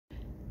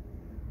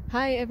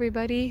Hi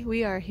everybody,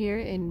 we are here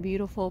in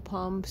beautiful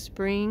Palm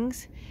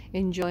Springs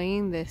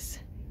enjoying this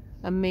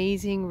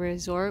amazing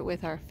resort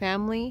with our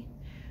family.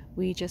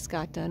 We just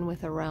got done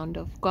with a round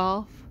of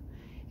golf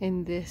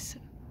in this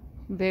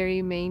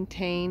very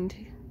maintained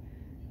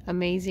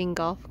amazing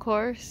golf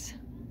course.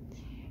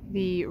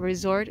 The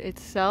resort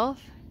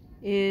itself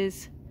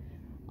is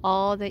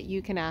all that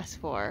you can ask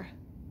for.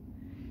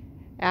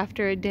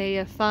 After a day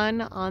of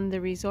fun on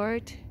the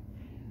resort,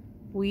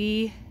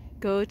 we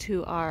go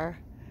to our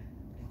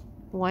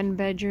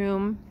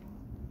one-bedroom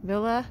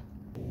villa.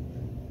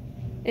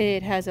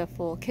 It has a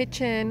full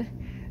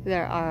kitchen.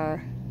 There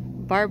are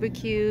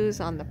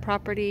barbecues on the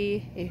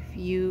property if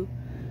you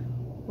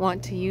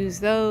want to use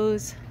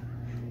those.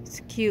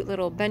 It's cute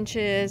little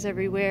benches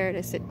everywhere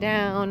to sit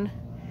down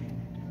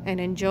and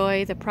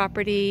enjoy the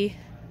property.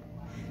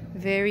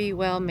 Very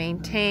well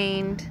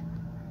maintained.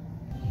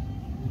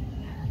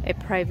 A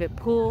private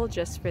pool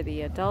just for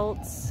the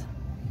adults.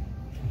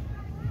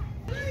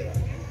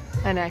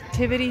 An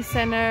activity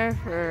center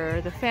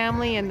for the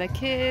family and the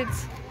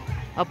kids,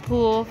 a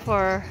pool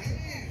for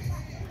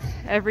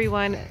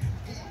everyone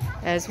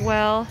as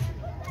well.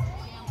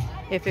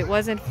 If it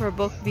wasn't for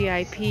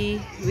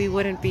BookVip, we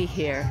wouldn't be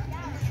here.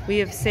 We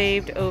have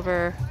saved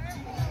over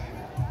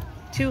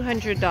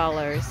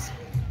 $200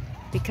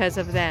 because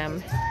of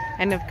them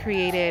and have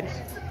created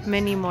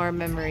many more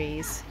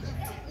memories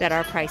that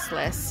are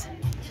priceless.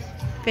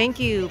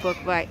 Thank you,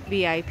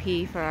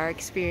 BookVip, for our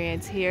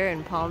experience here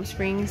in Palm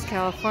Springs,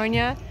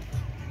 California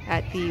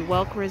at the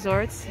Welk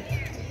Resorts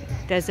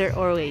Desert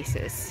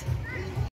Oasis.